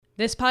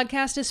This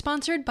podcast is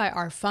sponsored by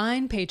our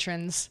fine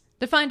patrons.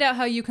 To find out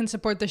how you can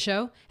support the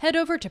show, head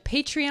over to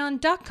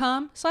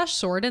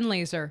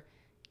patreon.com/swordandlaser.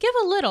 Give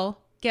a little,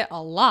 get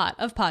a lot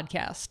of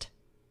podcast.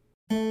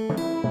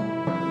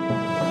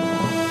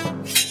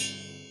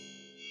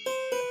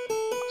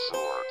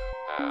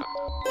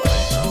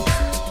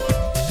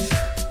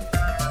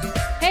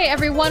 Hey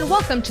everyone,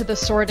 welcome to the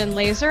Sword and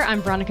Laser.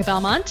 I'm Veronica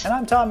Belmont. And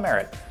I'm Tom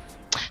Merritt.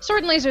 Sword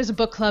and Laser is a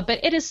book club, but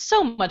it is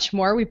so much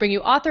more. We bring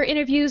you author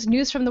interviews,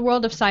 news from the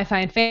world of sci-fi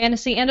and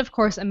fantasy, and of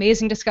course,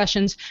 amazing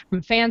discussions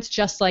from fans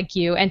just like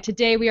you. And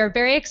today we are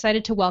very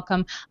excited to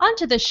welcome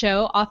onto the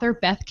show author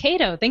Beth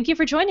Cato. Thank you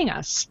for joining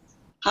us.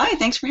 Hi,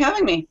 thanks for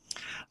having me.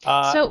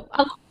 A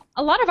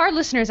lot of our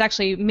listeners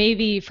actually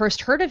maybe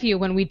first heard of you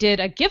when we did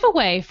a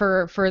giveaway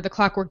for the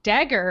Clockwork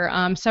Dagger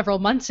several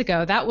months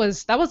ago. That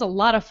was a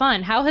lot of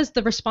fun. How has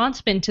the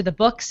response been to the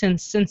book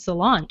since the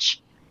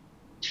launch?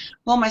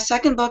 Well, my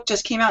second book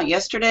just came out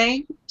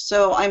yesterday,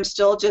 so I'm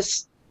still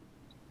just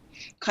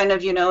kind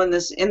of, in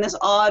this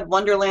odd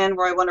wonderland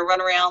where I want to run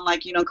around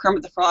like,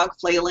 Kermit the Frog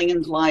flailing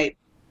in delight.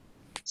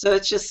 So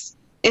it's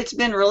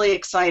been really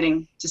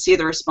exciting to see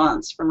the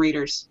response from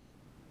readers.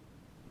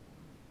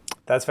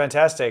 That's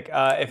fantastic.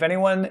 If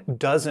anyone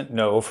doesn't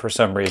know for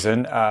some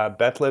reason,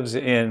 Beth lives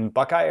in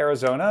Buckeye,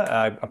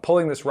 Arizona. I'm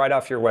pulling this right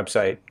off your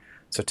website,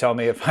 so tell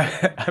me if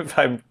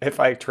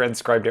I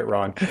transcribed it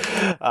wrong.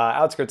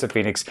 Outskirts of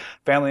Phoenix.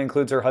 Family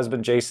includes her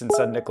husband Jason,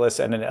 son Nicholas,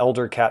 and an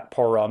elder cat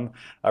Porum,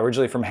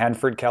 originally from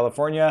Hanford,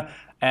 California.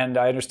 And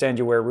I understand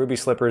you wear ruby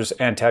slippers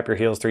and tap your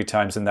heels 3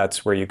 times, and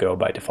that's where you go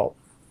by default.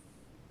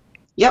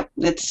 Yep,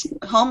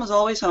 home is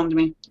always home to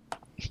me.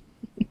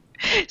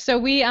 So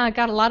we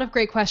got a lot of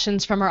great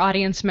questions from our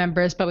audience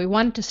members, but we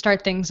wanted to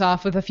start things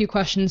off with a few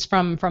questions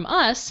from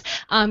us.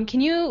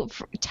 Can you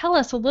tell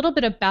us a little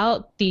bit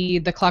about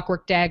the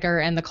Clockwork Dagger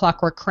and the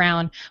Clockwork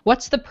Crown?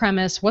 What's the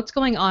premise? What's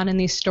going on in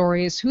these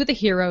stories? Who the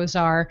heroes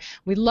are?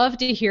 We'd love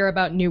to hear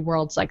about new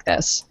worlds like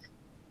this.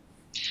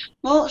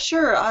 Well,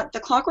 sure. The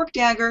Clockwork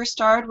Dagger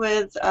started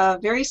with a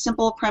very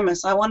simple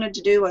premise. I wanted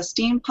to do a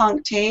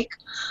steampunk take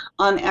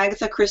on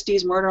Agatha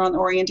Christie's Murder on the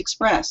Orient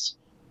Express.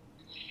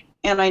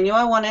 And I knew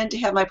I wanted to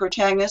have my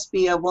protagonist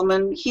be a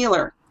woman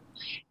healer.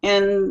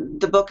 And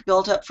the book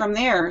built up from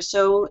there.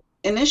 So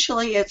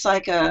initially it's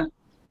like a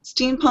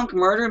steampunk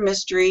murder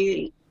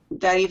mystery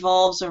that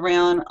evolves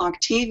around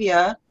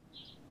Octavia,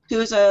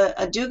 who's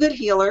a do-good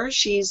healer.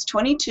 She's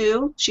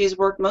 22. She's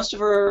worked most of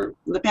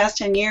the past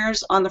 10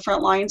 years on the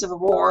front lines of a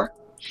war.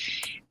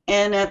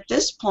 And at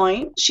this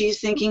point, she's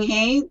thinking,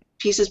 hey,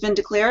 peace has been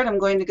declared. I'm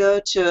going to go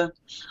to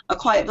a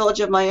quiet village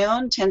of my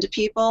own, tend to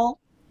people,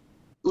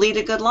 lead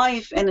a good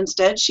life, and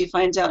instead she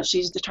finds out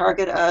she's the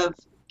target of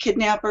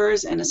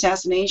kidnappers and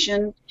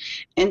assassination,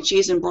 and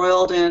she's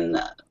embroiled in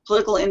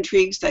political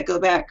intrigues that go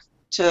back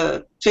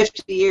to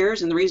 50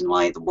 years and the reason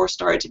why the war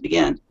started to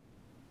begin.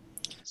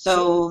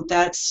 So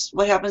that's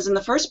what happens in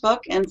the first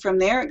book, and from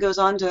there it goes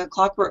on to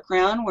Clockwork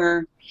Crown,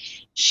 where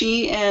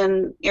she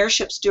and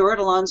airship steward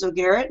Alonzo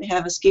Garrett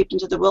have escaped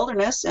into the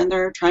wilderness and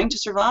they're trying to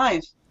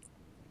survive.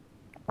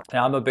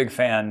 Now, I'm a big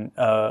fan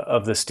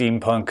of the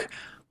steampunk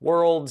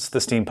worlds, the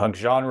steampunk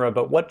genre,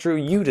 but what drew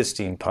you to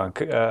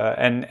steampunk?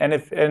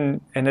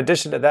 And in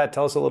addition to that,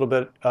 tell us a little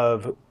bit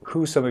of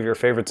who some of your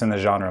favorites in the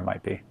genre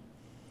might be.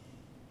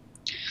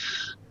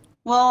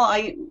 Well,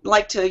 I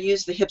like to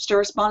use the hipster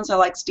response. I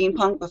liked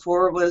steampunk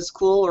before it was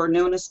cool or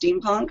known as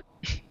steampunk.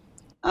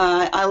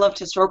 I loved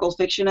historical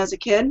fiction as a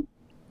kid.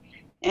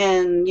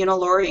 And,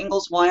 Laura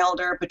Ingalls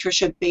Wilder,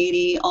 Patricia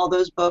Beatty, all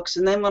those books.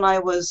 And then when I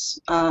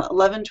was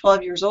 11,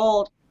 12 years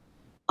old,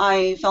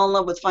 I fell in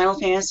love with Final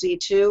Fantasy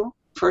II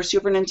for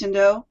Super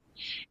Nintendo,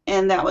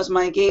 and that was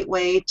my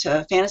gateway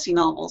to fantasy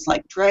novels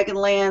like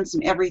Dragonlance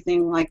and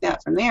everything like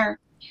that from there.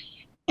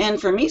 And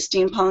for me,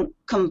 steampunk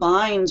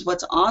combines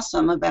what's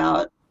awesome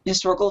about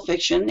historical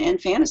fiction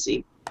and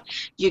fantasy.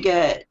 You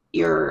get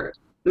your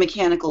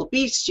mechanical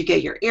beasts, you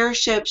get your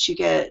airships, you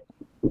get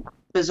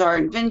bizarre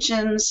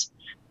inventions,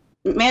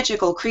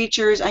 magical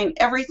creatures.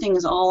 Everything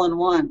is all in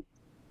one.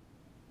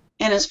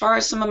 And as far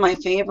as some of my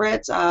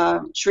favorites,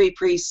 Shri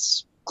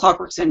Priest's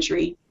Clockwork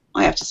Century,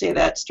 I have to say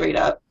that straight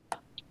up.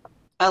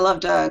 I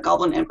loved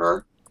Goblin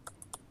Emperor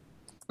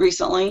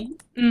recently.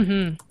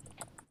 Mm-hmm.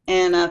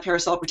 And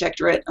Parasol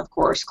Protectorate, of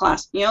course. A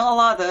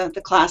lot of the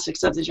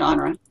classics of the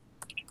genre.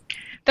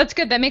 That's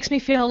good. That makes me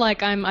feel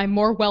like I'm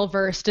more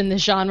well-versed in the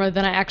genre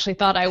than I actually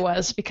thought I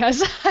was,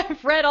 because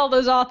I've read all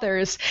those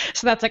authors.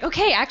 So that's like,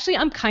 okay, actually,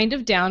 I'm kind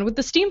of down with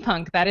the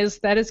steampunk. That is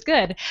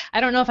good.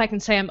 I don't know if I can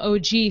say I'm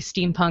OG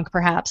steampunk,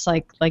 perhaps,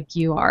 like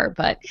you are,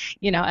 but,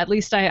 at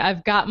least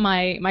I've got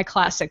my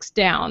classics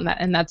down,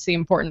 and that's the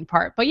important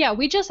part. But yeah,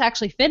 we just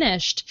actually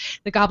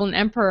finished The Goblin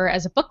Emperor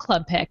as a book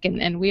club pick,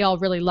 and we all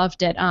really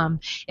loved it.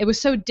 It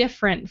was so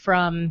different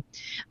from,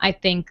 I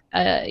think,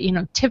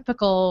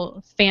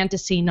 typical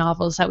fantasy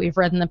novels novels that we've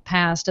read in the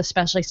past,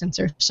 especially since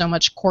there's so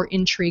much court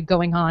intrigue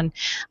going on.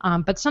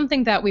 But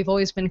something that we've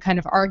always been kind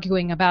of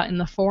arguing about in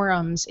the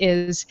forums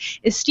is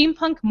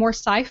steampunk more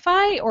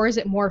sci-fi or is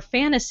it more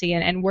fantasy?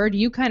 And where do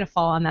you kind of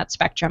fall on that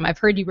spectrum? I've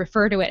heard you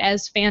refer to it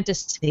as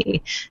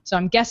fantasy, so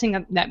I'm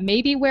guessing that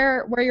may be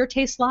where your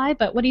tastes lie,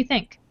 but what do you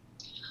think?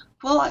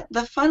 Well,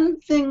 the fun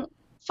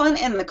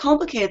and the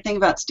complicated thing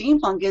about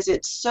steampunk is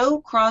it's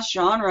so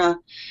cross-genre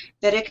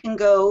that it can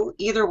go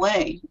either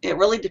way. It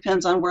really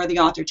depends on where the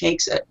author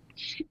takes it.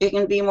 It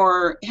can be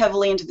more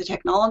heavily into the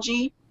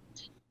technology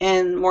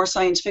and more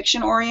science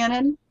fiction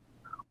oriented,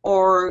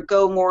 or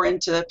go more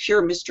into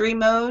pure mystery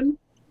mode,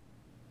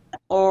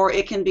 or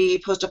it can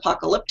be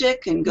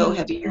post-apocalyptic and go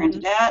heavier into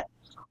that.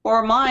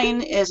 Or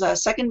mine is a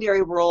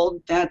secondary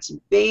world that's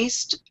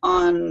based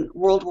on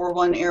World War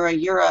I era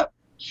Europe,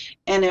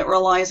 and it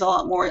relies a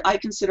lot more, I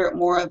consider it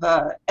more of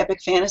a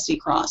epic fantasy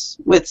cross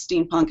with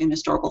steampunk and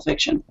historical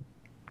fiction.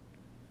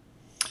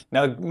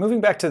 Now,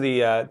 moving back to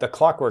the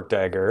Clockwork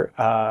Dagger,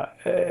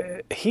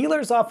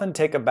 healers often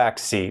take a back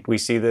seat. We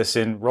see this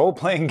in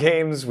role-playing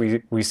games.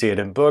 We see it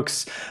in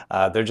books.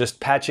 They're just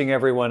patching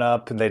everyone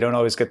up, and they don't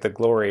always get the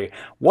glory.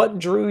 What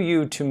drew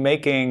you to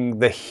making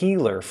the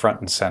healer front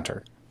and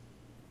center?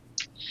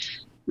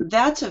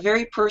 That's a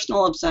very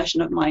personal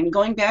obsession of mine.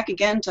 Going back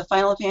again to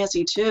Final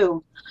Fantasy II,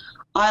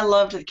 I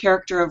loved the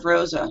character of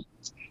Rosa,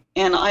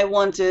 and I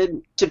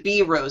wanted to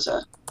be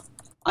Rosa.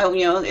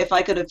 If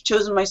I could have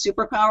chosen my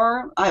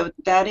superpower, at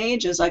that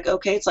age, is like,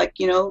 okay, it's like,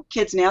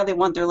 kids now, they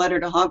want their letter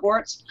to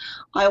Hogwarts.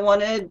 I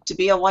wanted to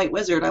be a white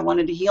wizard. I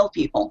wanted to heal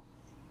people.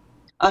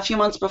 A few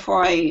months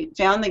before I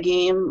found the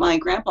game, my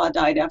grandpa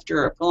died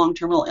after a prolonged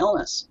terminal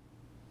illness.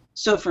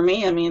 So for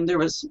me, there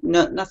was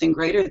nothing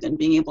greater than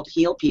being able to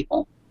heal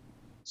people.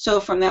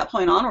 So from that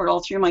point onward,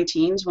 all through my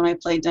teens, when I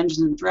played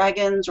Dungeons and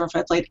Dragons, or if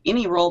I played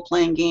any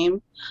role-playing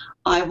game,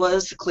 I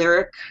was the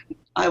cleric,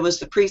 I was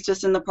the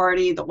priestess in the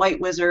party, the white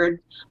wizard,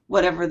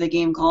 whatever the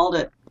game called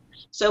it.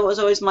 So it was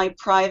always my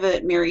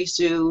private Mary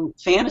Sue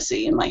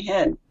fantasy in my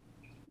head.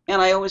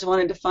 And I always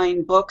wanted to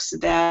find books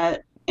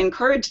that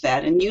encouraged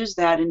that and used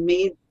that and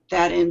made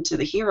that into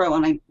the hero,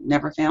 and I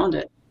never found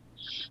it.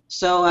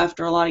 So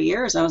after a lot of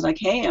years, I was like,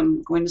 hey,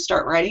 I'm going to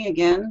start writing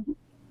again.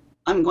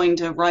 I'm going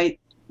to write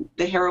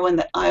the heroine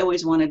that I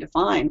always wanted to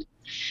find.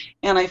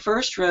 And I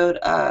first wrote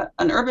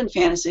an urban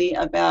fantasy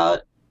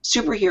about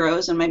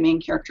superheroes, and my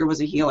main character was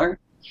a healer.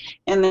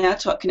 And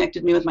that's what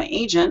connected me with my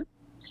agent.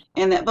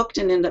 And that book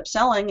didn't end up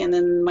selling. And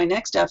then my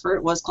next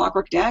effort was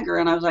Clockwork Dagger.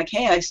 And I was like,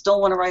 hey, I still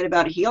want to write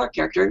about a healer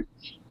character.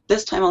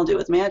 This time I'll do it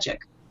with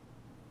magic.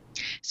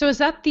 So is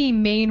that the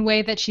main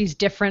way that she's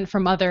different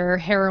from other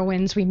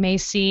heroines we may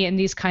see in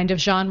these kind of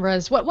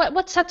genres?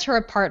 What sets her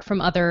apart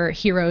from other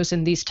heroes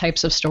in these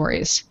types of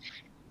stories?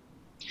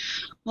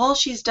 Well,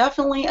 she's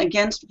definitely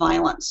against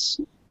violence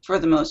for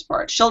the most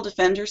part. She'll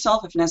defend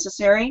herself if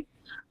necessary,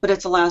 but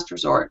it's a last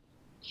resort.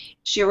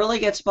 She really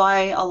gets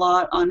by a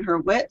lot on her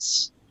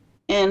wits,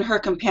 and her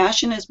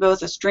compassion is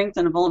both a strength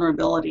and a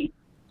vulnerability.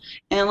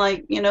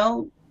 And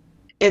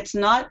it's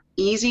not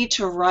easy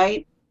to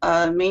write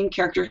a main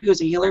character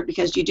who's a healer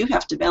because you do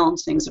have to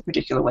balance things a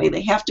particular way.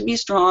 They have to be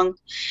strong,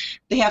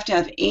 they have to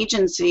have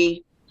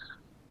agency,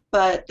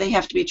 but they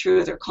have to be true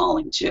to their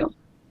calling too.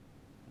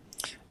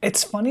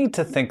 It's funny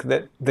to think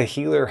that the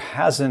healer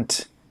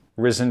hasn't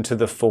risen to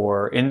the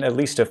fore in at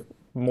least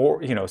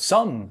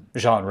some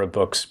genre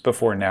books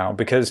before now,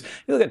 because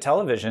you look at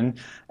television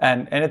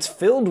and it's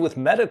filled with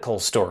medical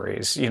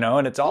stories,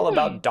 and it's all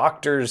about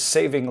doctors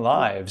saving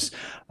lives.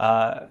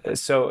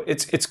 So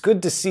it's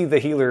good to see the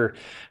healer.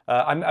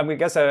 I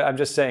guess I'm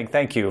just saying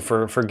thank you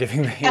for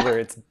giving the healer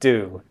its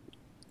due.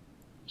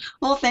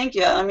 Well, thank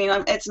you.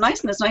 It's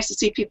nice, and it's nice to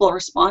see people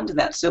respond to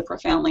that so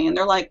profoundly. And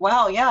they're like,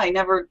 wow, yeah,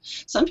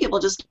 some people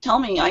just tell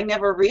me, I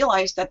never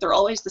realized that they're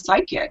always the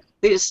sidekick.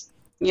 They just,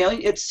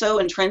 it's so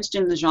entrenched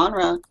in the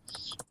genre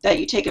that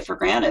you take it for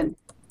granted.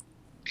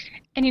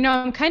 And,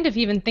 I'm kind of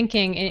even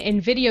thinking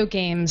in video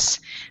games,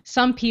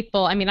 some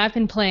people, I've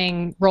been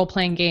playing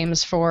role-playing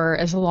games for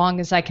as long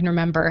as I can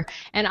remember,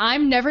 and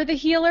I'm never the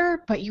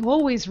healer, but you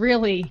always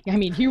really,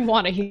 you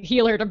want a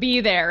healer to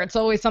be there. It's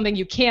always something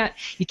you can't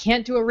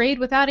do a raid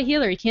without a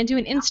healer. You can't do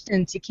an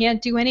instance. You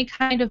can't do any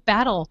kind of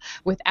battle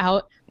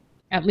without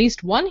at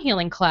least one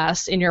healing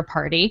class in your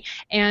party.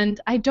 And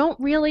I don't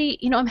really,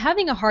 I'm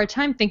having a hard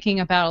time thinking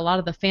about a lot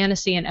of the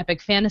fantasy and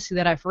epic fantasy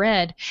that I've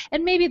read.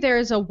 And maybe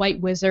there's a white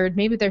wizard,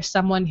 maybe there's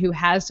someone who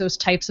has those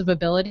types of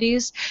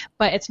abilities,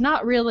 but it's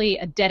not really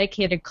a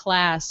dedicated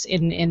class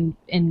in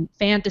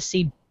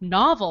fantasy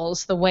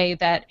novels the way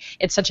that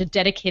it's such a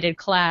dedicated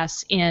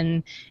class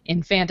in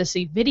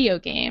fantasy video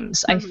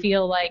games. I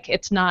feel like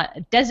it's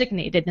not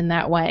designated in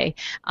that way.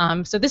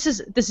 So this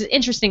is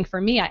interesting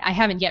for me. I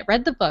haven't yet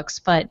read the books,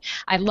 but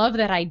I love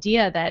that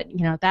idea that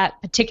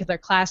that particular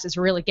class is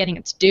really getting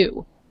its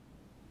due.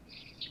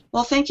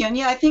 Well, thank you. And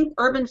yeah, I think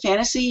urban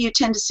fantasy, you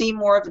tend to see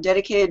more of a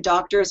dedicated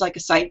doctor as like a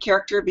side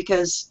character,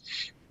 because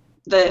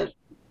the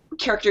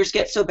characters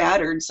get so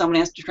battered, someone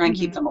has to try and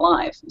keep them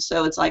alive.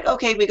 So it's like,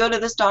 okay, we go to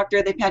this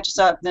doctor, they patch us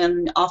up,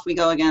 then off we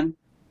go again.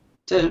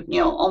 to,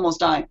 almost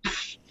die.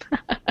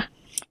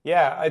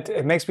 Yeah,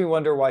 it makes me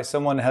wonder why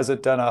someone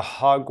hasn't done a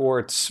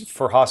Hogwarts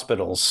for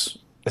hospitals,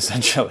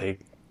 essentially.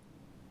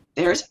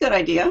 There's a good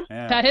idea.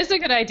 Yeah. That is a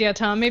good idea,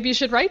 Tom. Maybe you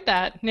should write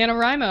that.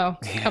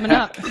 NaNoWriMo coming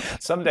up.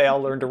 Someday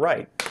I'll learn to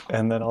write,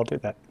 and then I'll do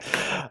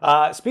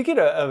that. Speaking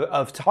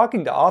of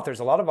talking to authors,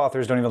 a lot of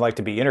authors don't even like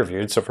to be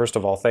interviewed. So first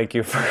of all, thank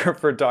you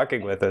for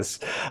talking with us.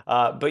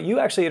 But you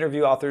actually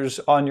interview authors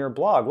on your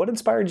blog. What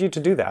inspired you to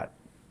do that?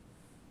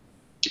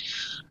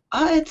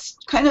 It's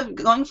kind of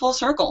going full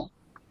circle.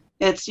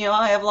 It's,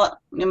 I have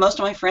most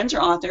of my friends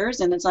are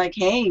authors, and it's like,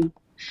 hey,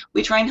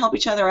 we try and help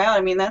each other out.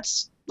 I mean,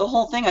 that's the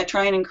whole thing. I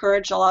try and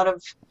encourage a lot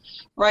of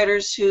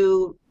writers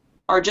who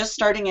are just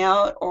starting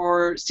out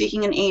or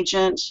seeking an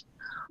agent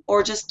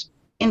or just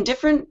in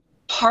different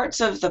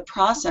parts of the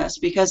process,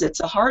 because it's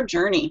a hard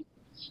journey.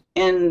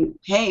 And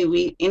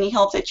hey, any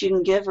help that you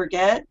can give or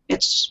get,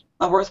 it's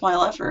a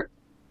worthwhile effort.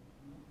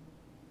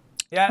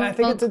 Yeah, and I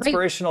think it's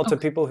inspirational to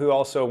people who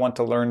also want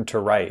to learn to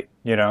write,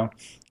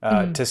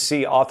 to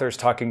see authors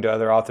talking to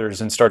other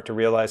authors and start to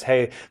realize,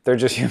 hey, they're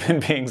just human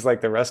beings like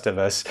the rest of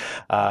us.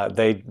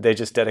 They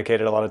just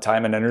dedicated a lot of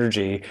time and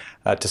energy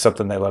to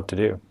something they love to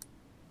do.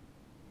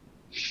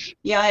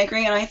 Yeah, I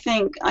agree. And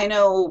I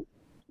know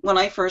when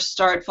I first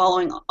started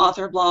following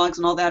author blogs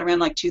and all that around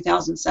like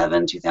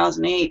 2007,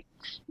 2008,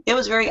 it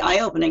was very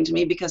eye-opening to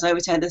me, because I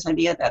always had this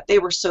idea that they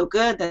were so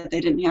good that they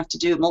didn't have to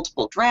do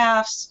multiple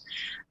drafts.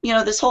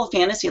 This whole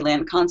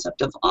Fantasyland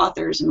concept of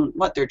authors and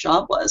what their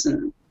job was.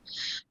 And,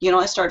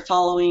 I started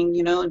following,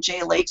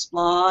 Jay Lake's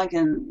blog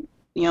and,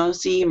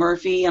 C.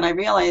 Murphy, and I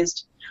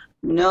realized,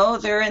 no,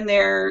 they're in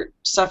there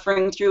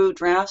suffering through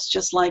drafts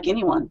just like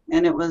anyone.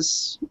 And it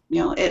was,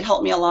 it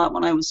helped me a lot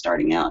when I was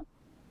starting out.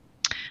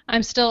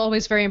 I'm still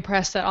always very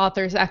impressed that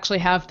authors actually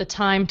have the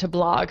time to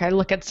blog. I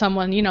look at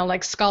someone,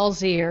 like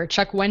Scalzi or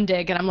Chuck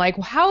Wendig, and I'm like,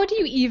 well, how do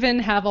you even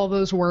have all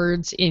those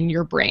words in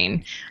your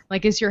brain?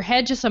 Like, is your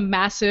head just a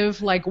massive,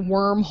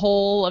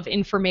 wormhole of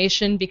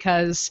information?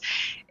 Because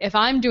if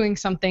I'm doing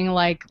something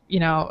like,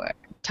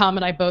 Tom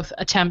and I both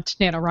attempt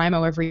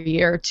NaNoWriMo every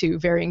year to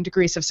varying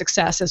degrees of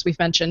success, as we've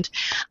mentioned.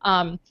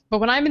 But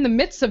when I'm in the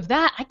midst of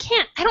that,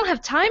 I don't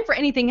have time for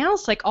anything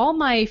else. Like, all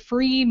my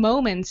free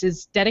moments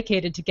is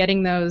dedicated to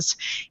getting those,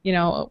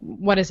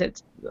 what is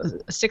it?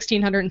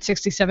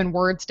 1,667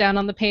 words down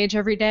on the page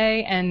every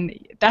day, and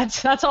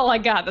that's all I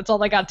got. That's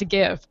all I got to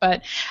give.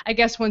 But I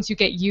guess once you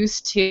get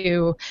used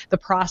to the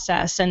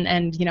process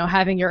and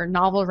having your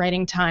novel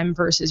writing time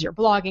versus your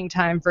blogging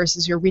time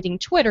versus your reading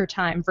Twitter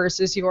time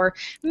versus your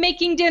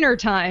making dinner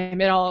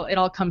time, it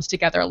all comes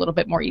together a little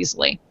bit more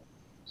easily.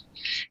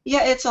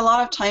 Yeah, it's a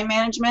lot of time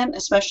management,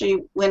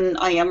 especially when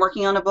I am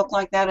working on a book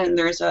like that and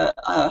there's a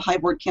high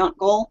word count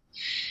goal.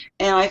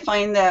 And I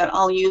find that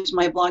I'll use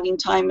my blogging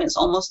time as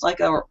almost like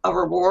a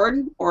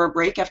reward or a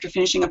break after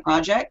finishing a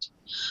project.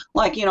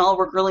 Like, I'll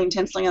work really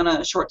intensely on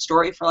a short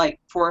story for like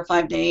 4 or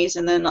 5 days,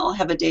 and then I'll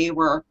have a day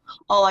where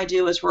all I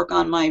do is work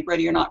on my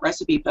Ready or Not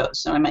recipe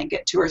posts. And I might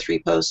get 2 or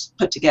 3 posts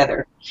put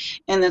together.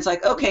 And it's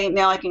like, okay,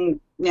 now I can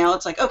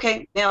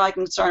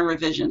start on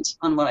revisions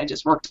on what I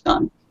just worked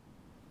on.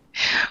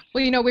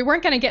 Well, we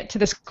weren't going to get to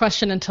this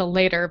question until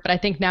later, but I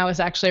think now is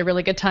actually a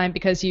really good time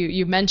because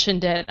you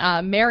mentioned it.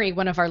 Mary,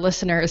 one of our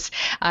listeners,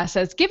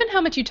 says, given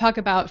how much you talk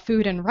about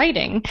food and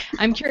writing,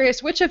 I'm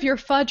curious which of your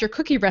fudge or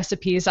cookie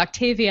recipes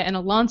Octavia and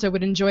Alonzo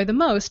would enjoy the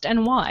most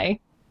and why?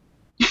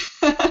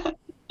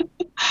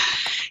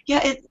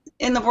 Yeah,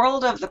 in the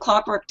world of the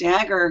Clockwork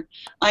Dagger,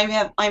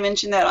 I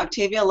mentioned that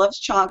Octavia loves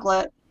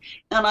chocolate,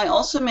 and I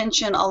also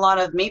mention a lot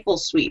of maple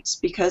sweets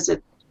because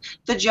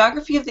the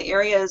geography of the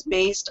area is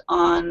based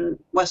on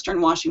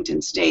Western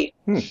Washington State.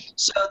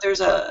 So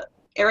there's a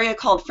area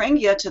called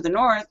Frangia to the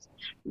north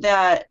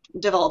that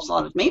develops a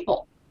lot of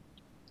maple.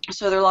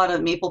 So there are a lot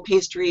of maple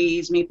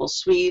pastries, maple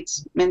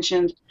sweets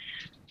mentioned.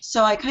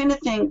 So I kind of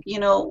think,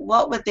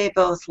 what would they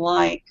both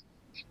like?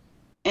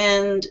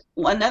 And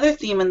another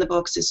theme in the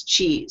books is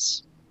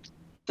cheese.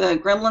 The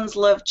Gremlins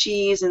love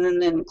cheese, and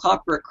then in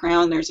Clockwork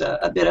Crown, there's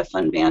a bit of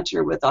fun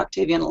banter with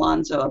Octavia and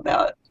Alonzo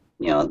about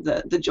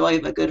the joy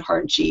of a good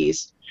hard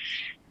cheese.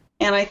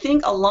 And I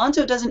think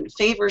Alonzo doesn't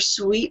favor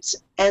sweets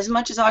as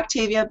much as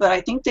Octavia, but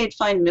I think they'd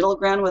find middle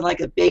ground with like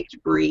a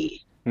baked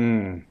brie.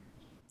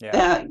 Yeah.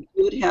 That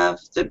you would have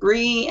the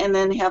brie and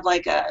then have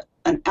like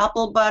an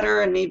apple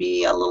butter and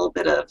maybe a little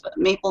bit of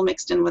maple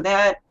mixed in with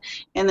that,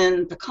 and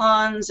then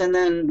pecans, and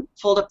then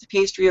fold up the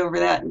pastry over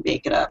that and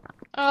bake it up.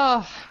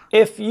 Oh,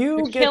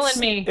 you're killing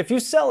me. If you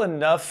sell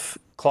enough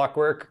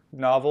Clockwork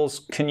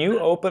novels, can you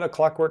open a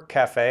Clockwork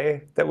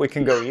cafe that we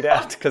can go eat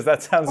at? Because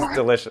that sounds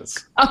delicious.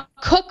 A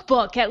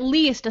cookbook, at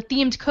least a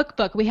themed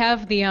cookbook. We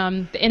have the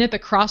Inn at the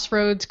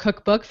Crossroads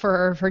cookbook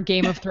for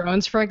Game of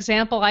Thrones, for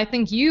example. I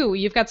think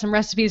you've got some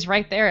recipes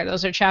right there.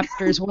 Those are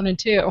chapters 1 and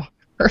 2.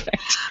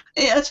 Perfect.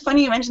 Yeah, it's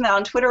funny you mentioned that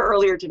on Twitter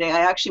earlier today. I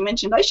actually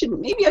mentioned I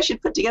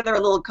should put together a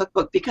little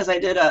cookbook because I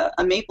did a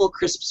maple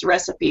crisps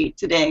recipe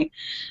today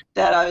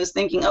that I was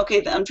thinking,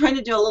 okay, I'm trying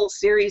to do a little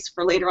series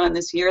for later on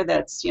this year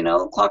that's,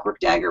 Clockwork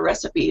Dagger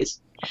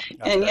recipes.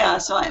 And yeah,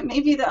 so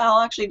maybe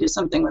I'll actually do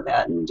something with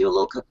that and do a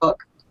little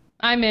cookbook.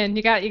 I'm in.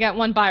 You got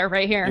one buyer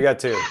right here. You got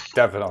two,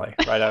 definitely,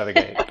 right out of the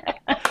gate.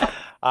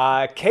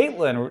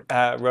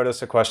 Caitlin wrote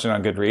us a question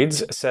on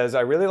Goodreads. Says,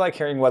 I really like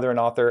hearing whether an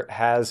author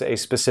has a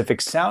specific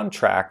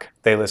soundtrack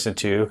they listen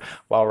to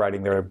while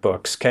writing their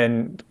books.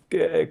 Do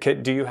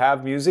you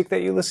have music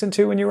that you listen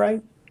to when you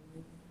write?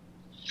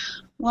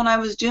 When I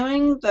was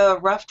doing the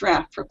rough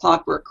draft for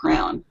Clockwork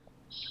Crown,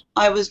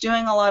 I was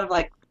doing a lot of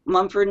like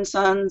Mumford &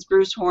 Sons,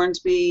 Bruce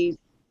Hornsby,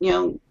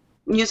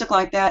 music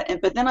like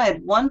that. But then I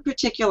had one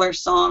particular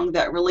song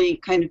that really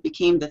kind of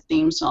became the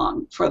theme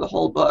song for the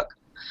whole book.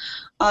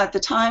 At the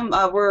time,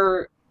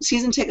 we're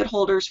season ticket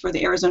holders for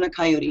the Arizona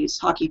Coyotes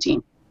hockey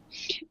team.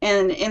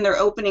 And in their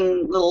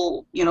opening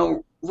little,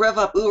 rev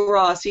up,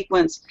 oorah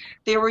sequence,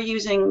 they were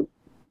using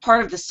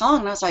part of the song.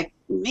 And I was like,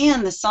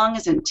 man, the song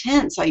is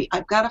intense.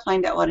 I've got to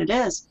find out what it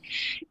is.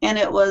 And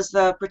it was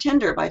The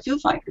Pretender by Foo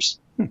Fighters.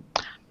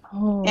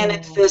 Oh. And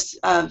it's this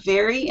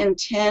very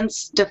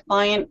intense,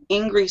 defiant,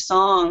 angry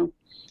song.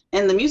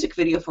 And the music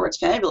video for it's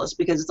fabulous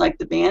because it's like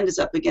the band is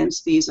up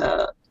against these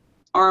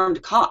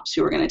armed cops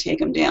who are going to take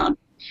them down.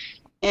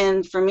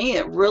 And for me,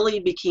 it really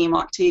became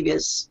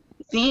Octavia's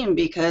theme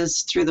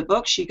because through the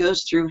book, she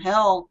goes through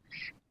hell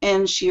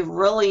and she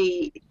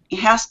really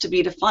has to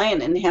be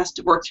defiant and has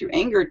to work through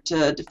anger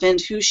to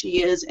defend who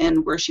she is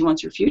and where she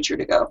wants her future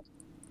to go.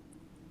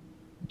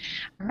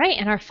 All right,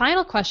 and our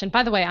final question,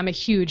 by the way, I'm a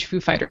huge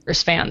Foo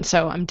Fighters fan,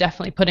 so I'm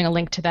definitely putting a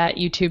link to that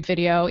YouTube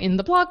video in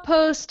the blog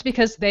post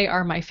because they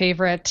are my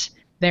favorite.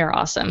 They're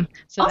awesome.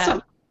 So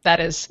awesome. That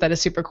is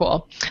super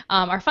cool.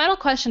 Our final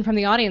question from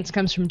the audience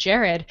comes from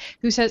Jared,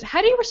 who says,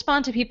 how do you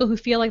respond to people who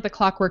feel like the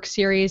Clockwork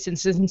series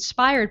is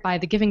inspired by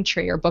The Giving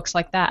Tree or books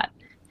like that?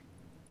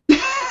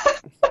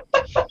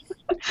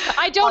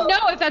 I don't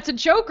know if that's a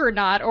joke or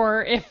not,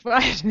 or if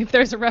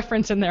there's a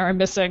reference in there I'm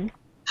missing.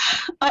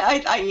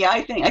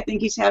 I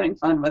think he's having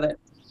fun with it.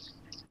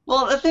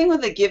 Well, the thing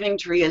with The Giving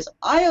Tree is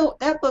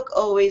that book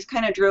always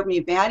kind of drove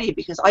me batty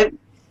because I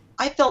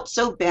felt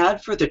so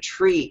bad for the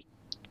tree.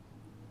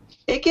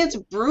 It gets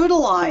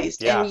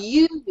brutalized and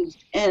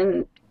used,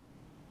 and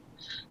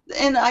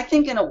I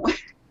think in a way,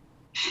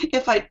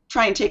 if I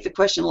try and take the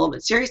question a little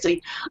bit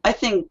seriously, I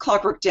think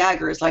Clockwork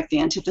Dagger is like the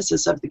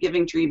antithesis of The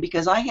Giving Tree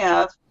because I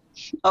have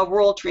a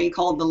world tree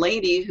called the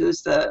Lady,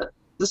 who's the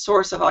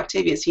source of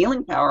Octavia's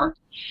healing power,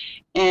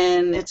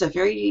 and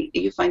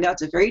you find out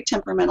it's a very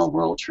temperamental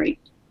world tree.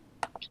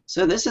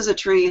 So this is a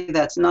tree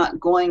that's not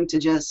going to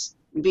just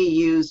be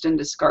used and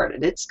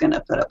discarded. It's going to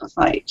put up a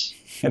fight.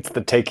 It's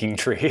the taking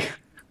tree.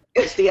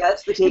 It's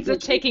the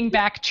taking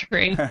back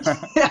tree.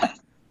 Yeah.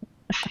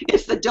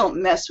 It's the don't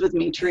mess with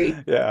me tree.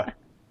 Yeah.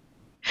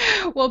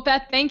 Well,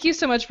 Beth, thank you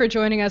so much for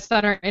joining us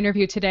on our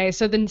interview today.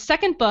 So the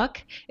second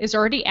book is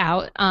already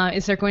out.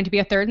 Is there going to be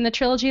a third in the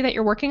trilogy that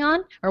you're working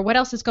on? Or what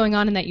else is going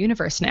on in that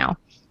universe now?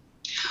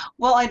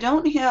 Well, I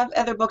don't have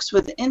other books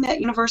within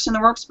that universe in the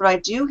works, but I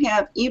do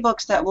have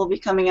ebooks that will be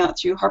coming out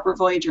through Harper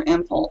Voyager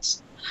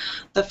Impulse.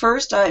 The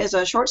first is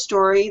a short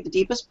story, The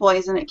Deepest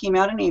Poison. It came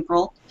out in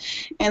April.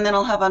 And then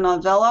I'll have a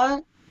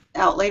novella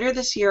out later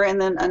this year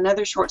and then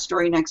another short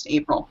story next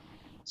April.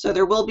 So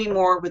there will be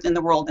more within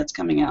the world that's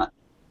coming out.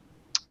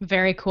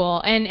 Very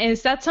cool. And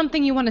is that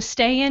something you want to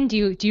stay in?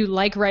 Do you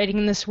like writing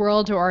in this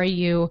world, or are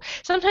you...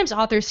 Sometimes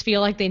authors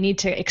feel like they need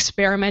to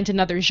experiment in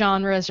other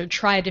genres or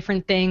try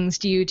different things.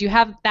 Do you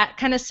have that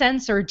kind of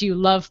sense, or do you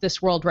love this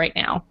world right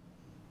now?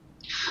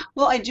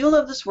 Well, I do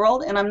love this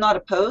world, and I'm not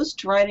opposed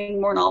to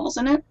writing more novels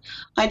in it.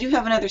 I do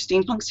have another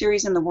steampunk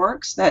series in the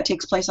works that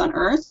takes place on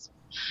Earth,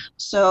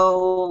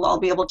 so I'll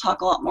be able to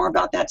talk a lot more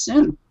about that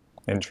soon.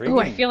 Intriguing. Oh,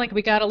 I feel like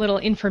we got a little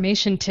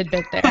information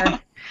tidbit there.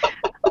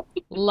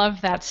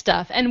 Love that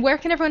stuff. And where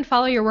can everyone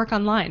follow your work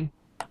online?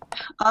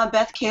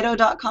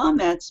 BethCato.com.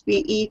 That's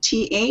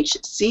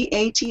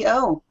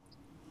BethCato.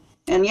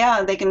 And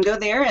yeah, they can go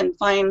there and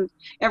find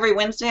every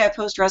Wednesday I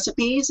post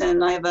recipes,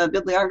 and I have a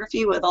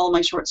bibliography with all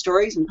my short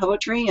stories and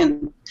poetry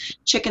and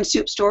chicken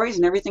soup stories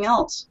and everything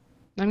else.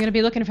 I'm going to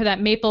be looking for that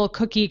maple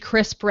cookie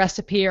crisp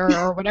recipe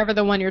or whatever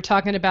the one you're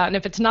talking about. And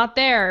if it's not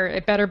there,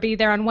 it better be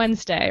there on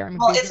Wednesday, or I'm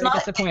going to be very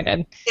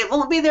disappointed. It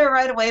won't be there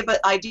right away, but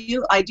I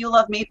do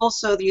love maple,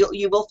 so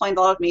you will find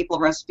a lot of maple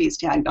recipes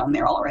tagged on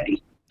there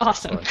already.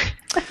 Awesome.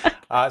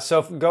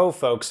 So go,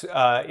 folks.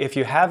 If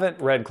you haven't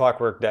read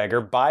Clockwork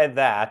Dagger, buy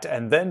that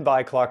and then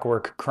buy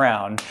Clockwork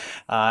Crown.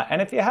 And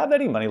if you have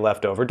any money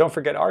left over, don't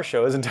forget our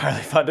show is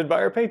entirely funded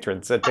by our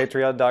patrons at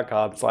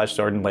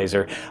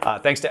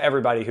patreon.com/swordandlaser. Thanks to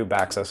everybody who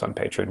backs us on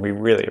Patreon. We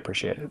really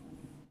appreciate it.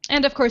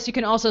 And of course, you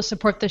can also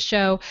support the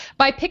show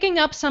by picking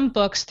up some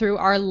books through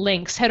our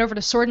links. Head over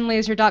to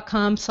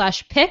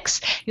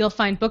swordandlaser.com/picks. You'll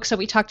find books that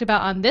we talked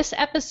about on this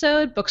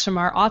episode, books from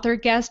our author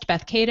guest,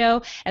 Beth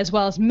Cato, as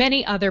well as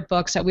many other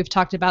books that we've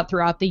talked about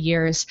throughout the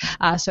years.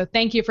 So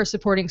thank you for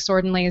supporting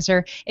Sword and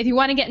Laser. If you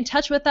want to get in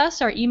touch with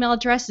us, our email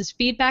address is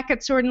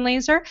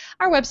feedback@swordandlaser.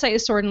 Our website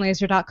is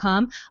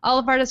swordandlaser.com. All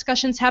of our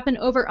discussions happen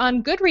over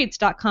on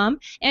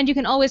goodreads.com. And you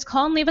can always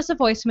call and leave us a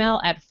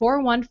voicemail at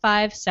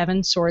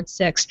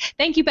 415-7-SWORD6.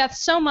 Thank you, Beth. Beth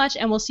so much,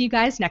 and we'll see you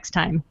guys next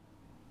time.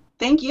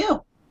 Thank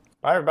you.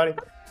 Bye, everybody.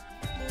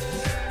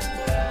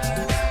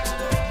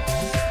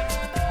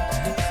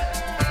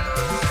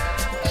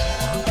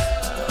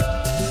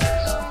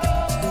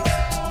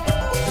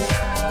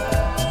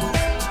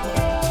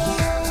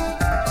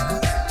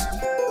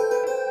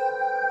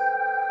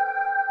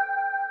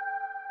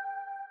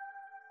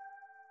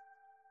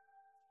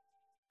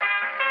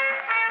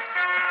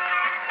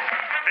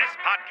 This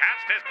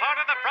podcast is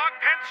part of the Frog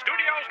Pants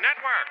Studios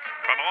Network.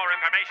 For more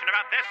information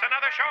about this and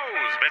other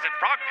shows, visit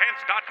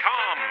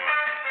frogpants.com.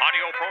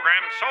 Audio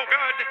program so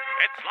good,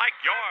 it's like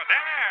you're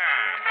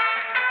there.